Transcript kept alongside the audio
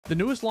The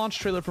newest launch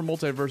trailer for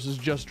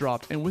MultiVersus just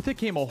dropped, and with it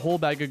came a whole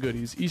bag of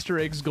goodies, Easter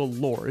eggs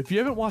galore. If you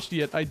haven't watched it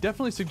yet, I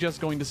definitely suggest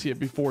going to see it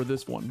before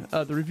this one.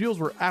 The reveals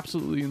were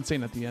absolutely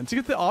insane at the end. To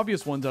get the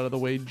obvious ones out of the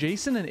way,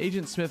 Jason and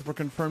Agent Smith were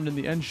confirmed in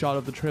the end shot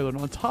of the trailer, and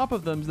on top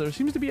of them, there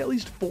seems to be at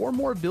least 4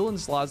 more villain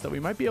slots that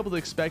we might be able to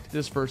expect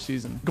this first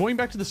season. Going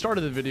back to the start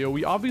of the video,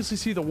 we obviously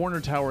see the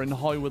Warner Tower in the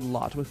Hollywood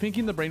lot, with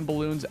Pinky and the Brain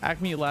balloons,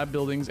 Acme lab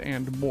buildings,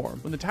 and more.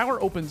 When the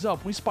tower opens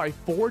up, we spy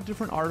 4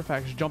 different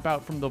artifacts jump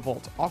out from the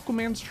vault: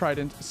 Aquaman's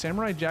trident,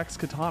 Samurai Jack's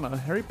katana,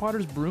 Harry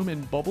Potter's broom,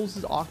 and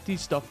Bubbles' Octi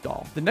stuffed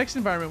doll. The next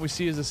environment we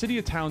see is the city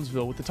of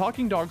Townsville, with the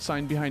talking dog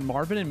sign behind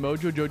Marvin and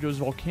Mojo Jojo's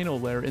volcano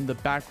lair in the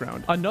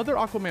background. Another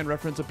Aquaman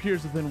reference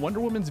appears within Wonder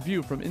Woman's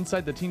view from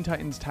inside the Teen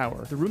Titans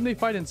tower. The room they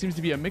fight in seems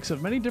to be a mix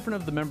of many different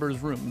of the members'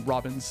 room.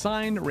 Robin's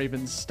sign,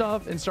 Raven's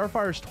stuff, and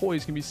Starfire's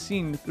toys can be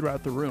seen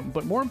throughout the room,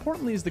 but more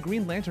importantly is the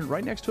Green Lantern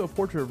right next to a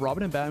portrait of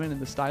Robin and Batman in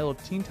the style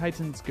of Teen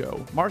Titans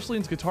Go.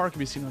 Marceline's guitar can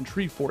be seen on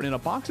Tree Fort, and a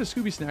box of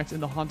Scooby snacks in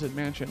the Haunted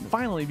Mansion.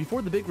 Finally,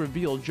 before the big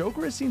reveal,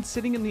 Joker is seen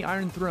sitting in the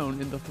Iron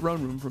Throne in the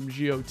throne room from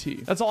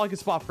GOT. That's all I can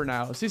spot for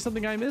now. See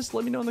something I missed?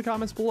 Let me know in the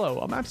comments below.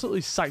 I'm absolutely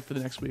psyched for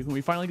the next week when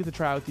we finally get to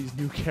try out these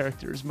new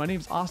characters. My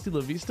name's Asti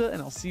La Vista,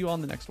 and I'll see you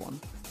on the next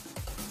one.